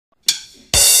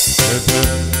Hip hip,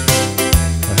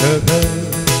 hip hip,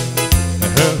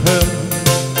 hip hip,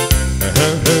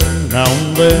 hip hip. Now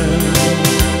and then,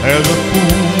 there's a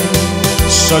fool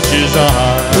such as I.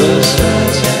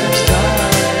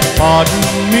 Pardon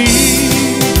me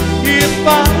if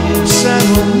I'm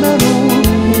sentimental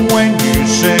when you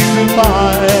say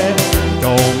goodbye.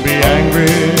 Don't be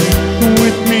angry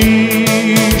with me.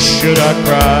 Should I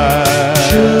cry?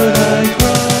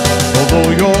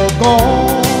 Although you're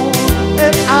gone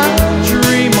and I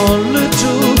dream a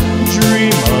little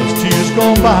dream of tears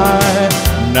gone by.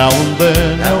 Now and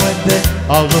then,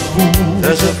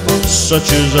 there's a fool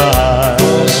such as I.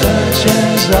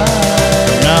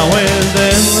 Now and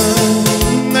then,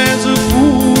 there's a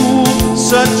fool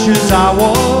such as I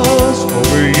was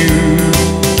over you.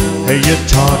 Hey, you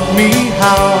taught me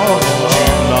how to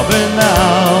love it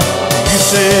now. You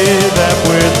say that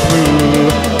we're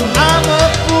through. I'm a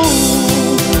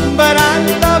fool, but I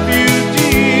love you,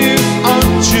 dear,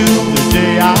 until the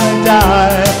day I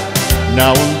die.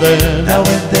 Now and then,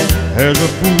 there's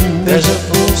a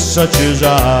fool such as I.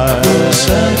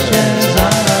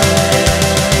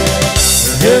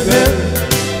 Hip hip,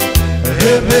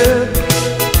 hip hip,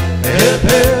 hip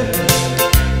hip,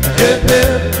 hip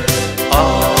hip.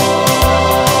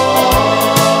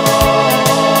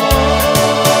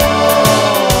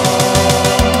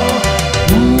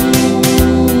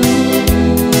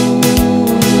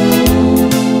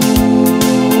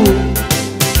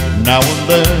 Now and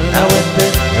then,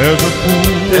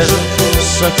 there's a fool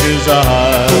such as I.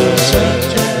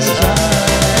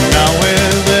 Now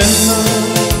and then,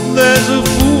 there's a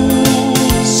fool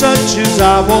such as I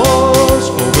was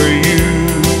over you.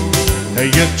 Hey,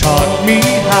 you taught me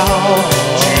how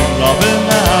to love it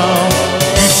now.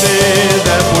 You say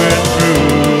that we're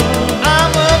through.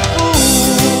 I'm a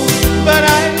fool, but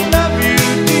I love you,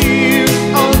 dear,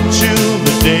 until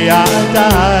the day I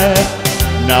die.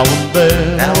 Now and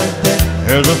then,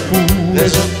 there's a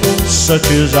fool such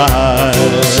as I.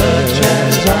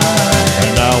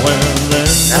 And now and then,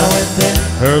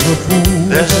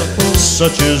 there's a fool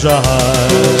such as I.